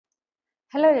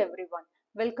Hello everyone,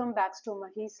 welcome back to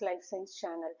Mahi's Life Science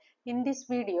channel. In this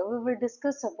video, we will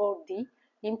discuss about the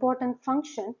important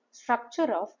function,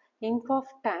 structure of Imhoff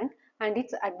tank and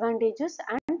its advantages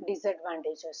and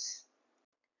disadvantages.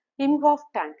 Imhoff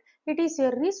tank. It is a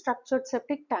restructured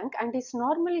septic tank and is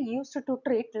normally used to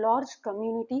treat large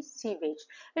community sewage.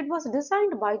 It was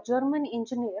designed by German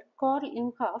engineer Karl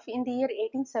Imhoff in the year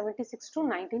 1876 to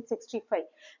 1965.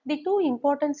 The two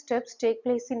important steps take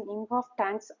place in Imhoff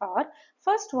tanks are: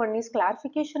 first one is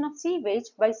clarification of sewage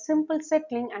by simple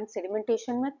settling and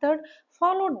sedimentation method,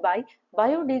 followed by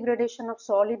biodegradation of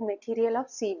solid material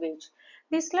of sewage.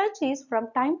 The sludge is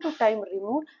from time to time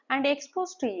removed and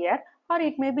exposed to air, or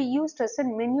it may be used as a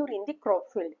manure in the crop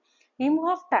field.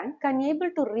 Imhoff tank can able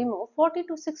to remove 40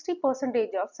 to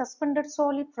 60% of suspended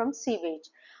solid from sewage.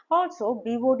 Also,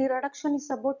 BOD reduction is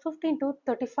about 15 to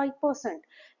 35%.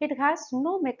 It has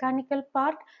no mechanical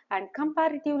part and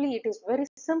comparatively it is very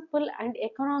simple and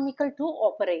economical to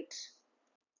operate.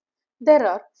 There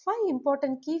are five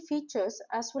important key features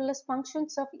as well as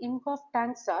functions of Imhoff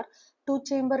tanks are: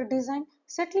 two-chamber design,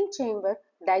 settling chamber,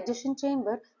 digestion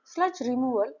chamber, sludge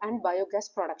removal and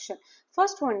biogas production.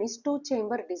 First one is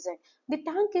two-chamber design. The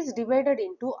tank is divided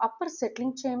into upper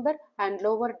settling chamber and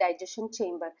lower digestion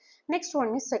chamber. Next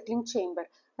one is settling chamber.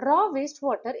 Raw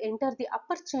wastewater enter the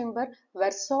upper chamber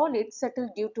where solids settle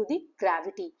due to the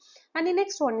gravity. And the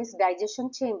next one is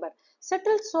digestion chamber.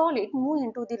 Settled solid move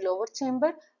into the lower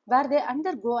chamber where they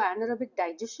undergo anaerobic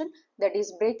digestion, that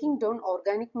is breaking down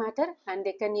organic matter, and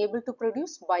they can able to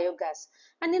produce biogas.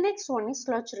 And the next one is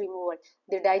sludge removal.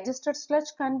 The digested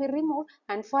sludge can be removed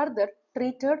and further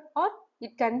treated or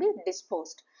it can be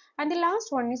disposed. And the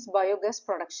last one is biogas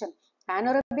production.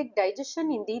 Anaerobic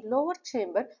digestion in the lower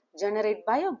chamber generate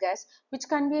biogas, which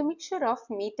can be a mixture of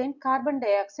methane, carbon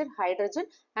dioxide, hydrogen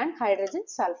and hydrogen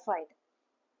sulfide.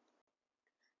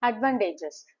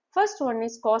 Advantages. First one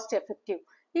is cost effective.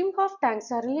 Imhoff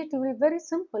tanks are relatively very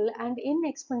simple and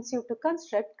inexpensive to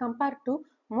construct compared to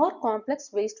more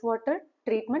complex wastewater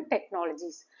treatment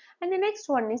technologies. And the next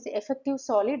one is effective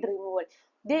solid removal.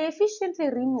 They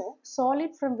efficiently remove solid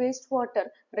from wastewater,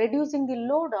 reducing the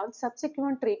load on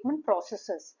subsequent treatment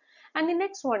processes. And the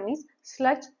next one is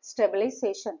sludge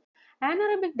stabilization.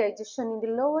 Anaerobic digestion in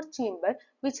the lower chamber,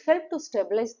 which help to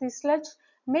stabilize the sludge,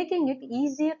 making it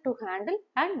easier to handle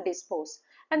and dispose.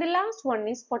 And the last one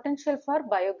is potential for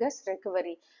biogas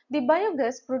recovery. The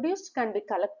biogas produced can be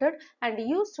collected and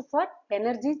used for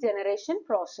energy generation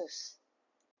process.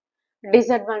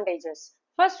 Disadvantages.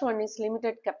 First one is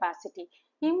limited capacity.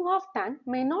 Imhoff tank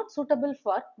may not suitable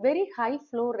for very high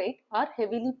flow rate or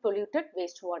heavily polluted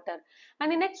wastewater.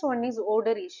 And the next one is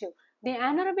odor issue. The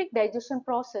anaerobic digestion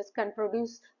process can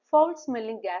produce foul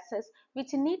smelling gases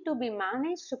which need to be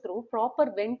managed through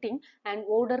proper venting and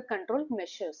odor control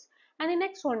measures. And the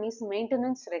next one is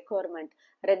maintenance requirement.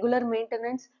 Regular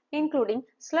maintenance including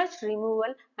sludge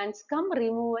removal and scum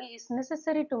removal is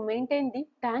necessary to maintain the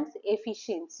tank's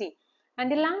efficiency.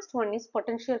 And the last one is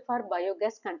potential for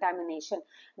biogas contamination.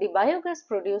 The biogas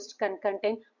produced can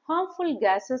contain harmful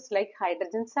gases like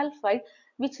hydrogen sulfide,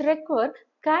 which require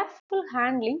careful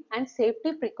handling and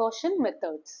safety precaution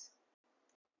methods.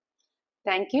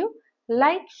 Thank you.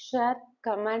 Like, share,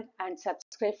 comment and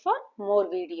subscribe for more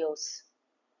videos.